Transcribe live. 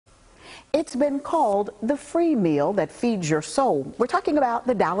It's been called the free meal that feeds your soul. We're talking about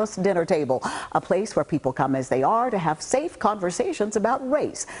the Dallas Dinner Table, a place where people come as they are to have safe conversations about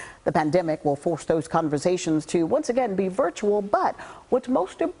race. The pandemic will force those conversations to once again be virtual, but what's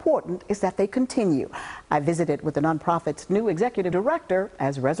most important is that they continue. I visited with the nonprofit's new executive director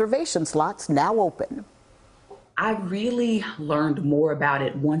as reservation slots now open. I really learned more about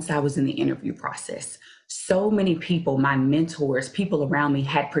it once I was in the interview process. So many people, my mentors, people around me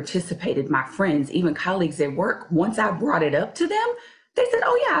had participated, my friends, even colleagues at work. Once I brought it up to them, they said,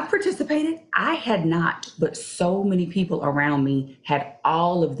 "Oh, yeah, I've participated." I had not, but so many people around me had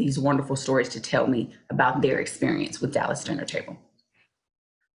all of these wonderful stories to tell me about their experience with Dallas Dinner Table.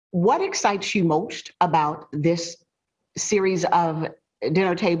 What excites you most about this series of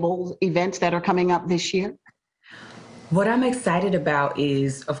dinner table events that are coming up this year? What I'm excited about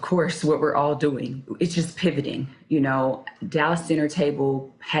is, of course, what we're all doing. It's just pivoting. Dallas Dinner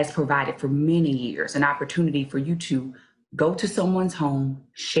Table has provided for many years an opportunity for you to go to someone's home,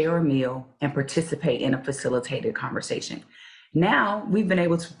 share a meal, and participate in a facilitated conversation. Now we've been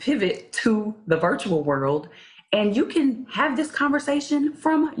able to pivot to the virtual world, and you can have this conversation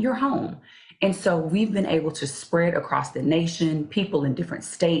from your home. And so we've been able to spread across the nation. People in different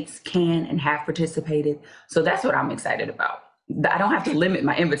states can and have participated. So that's what I'm excited about. I don't have to limit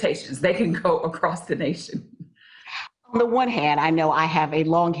my invitations. They can go across the nation. On the one hand, I know I have a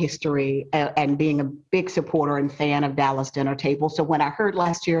long history and being a big supporter and fan of Dallas Dinner Table. So when I heard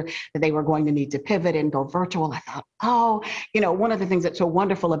last year that they were going to need to pivot and go virtual, I thought, oh, one of the things that's so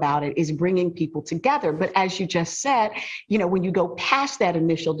wonderful about it is bringing people together. But as you just said, when you go past that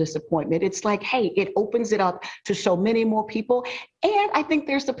initial disappointment, it's like, hey, it opens it up to so many more people. And I think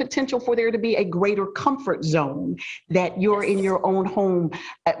there's the potential for there to be a greater comfort zone that you're in your own home,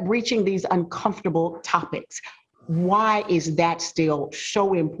 reaching these uncomfortable topics. Why is that still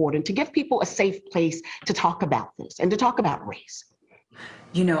so important to give people a safe place to talk about this and to talk about race?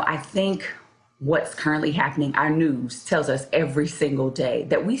 I think what's currently happening, our news tells us every single day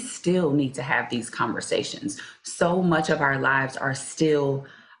that we still need to have these conversations. So much of our lives are still,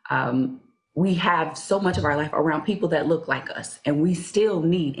 we have so much of our life around people that look like us, and we still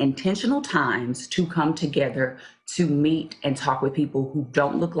need intentional times to come together to meet and talk with people who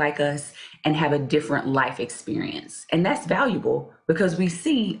don't look like us and have a different life experience. And that's valuable because we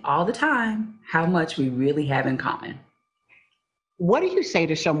see all the time how much we really have in common. What do you say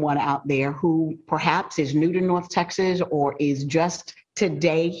to someone out there who perhaps is new to North Texas or is just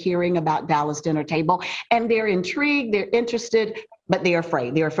today hearing about Dallas Dinner Table and they're intrigued, they're interested, but they're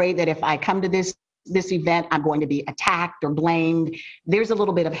afraid? They're afraid that if I come to this event, I'm going to be attacked or blamed. There's a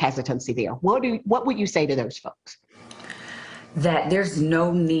little bit of hesitancy there. What would you say to those folks? That there's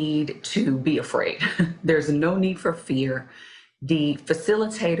no need to be afraid. There's no need for fear. The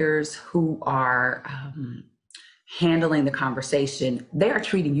facilitators who are handling the conversation, they are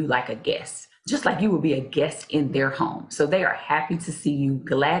treating you like a guest, just like you would be a guest in their home. So they are happy to see you,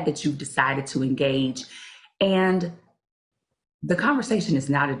 glad that you've decided to engage. And the conversation is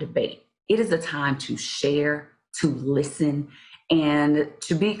not a debate. It is a time to share, to listen, and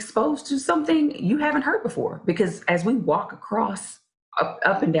to be exposed to something you haven't heard before. Because as we walk across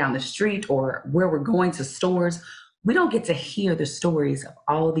up and down the street or where we're going to stores, we don't get to hear the stories of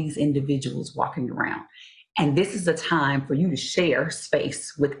all these individuals walking around. And this is a time for you to share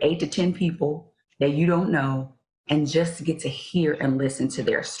space with 8 to 10 people that you don't know and just get to hear and listen to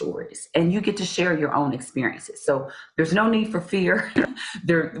their stories. And you get to share your own experiences. So there's no need for fear.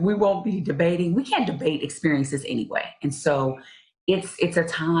 We won't be debating. We can't debate experiences anyway. And so it's a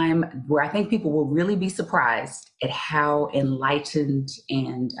time where I think people will really be surprised at how enlightened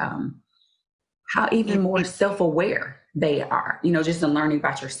and how even more self-aware they are, just in learning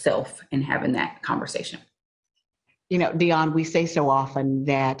about yourself and having that conversation. Dion, we say so often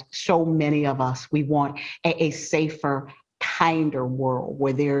that so many of us, we want a safer, kinder world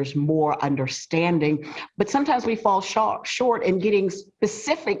where there's more understanding, but sometimes we fall short in getting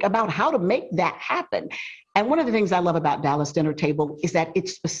specific about how to make that happen. And one of the things I love about Dallas Dinner Table is that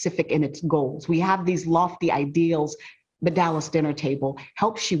it's specific in its goals. We have these lofty ideals, but Dallas Dinner Table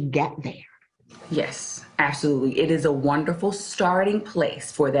helps you get there. Yes, absolutely. It is a wonderful starting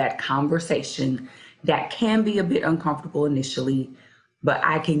place for that conversation that can be a bit uncomfortable initially, but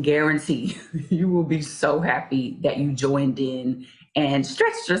I can guarantee you will be so happy that you joined in and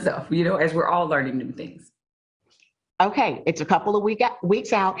stretched yourself, as we're all learning new things. Okay, it's a couple of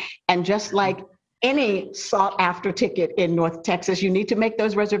weeks out, and just like any sought after ticket in North Texas, you need to make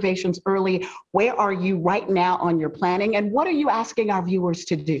those reservations early. Where are you right now on your planning, and what are you asking our viewers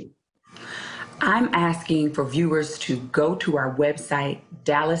to do? I'm asking for viewers to go to our website,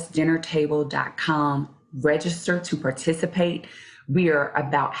 dallasdinnertable.com, register to participate. We are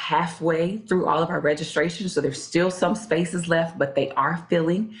about halfway through all of our registrations, so there's still some spaces left, but they are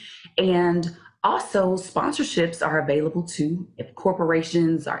filling. And also, sponsorships are available too. If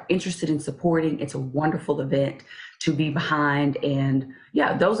corporations are interested in supporting, it's a wonderful event to be behind. And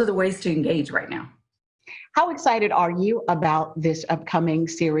yeah, those are the ways to engage right now. How excited are you about this upcoming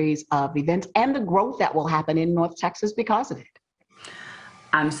series of events and the growth that will happen in North Texas because of it?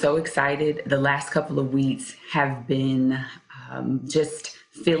 I'm so excited. The last couple of weeks have been just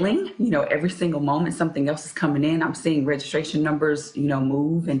filling, every single moment something else is coming in. I'm seeing registration numbers,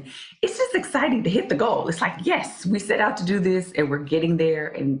 move, and it's just exciting to hit the goal. It's like, yes, we set out to do this and we're getting there,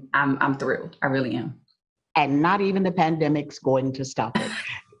 and I'm thrilled. I really am. And not even the pandemic's going to stop it.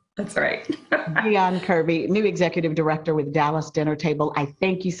 That's right. Deon Kirby, new executive director with Dallas Dinner Table. I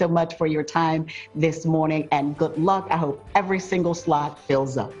thank you so much for your time this morning and good luck. I hope every single slot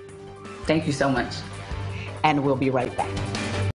fills up. Thank you so much. And we'll be right back.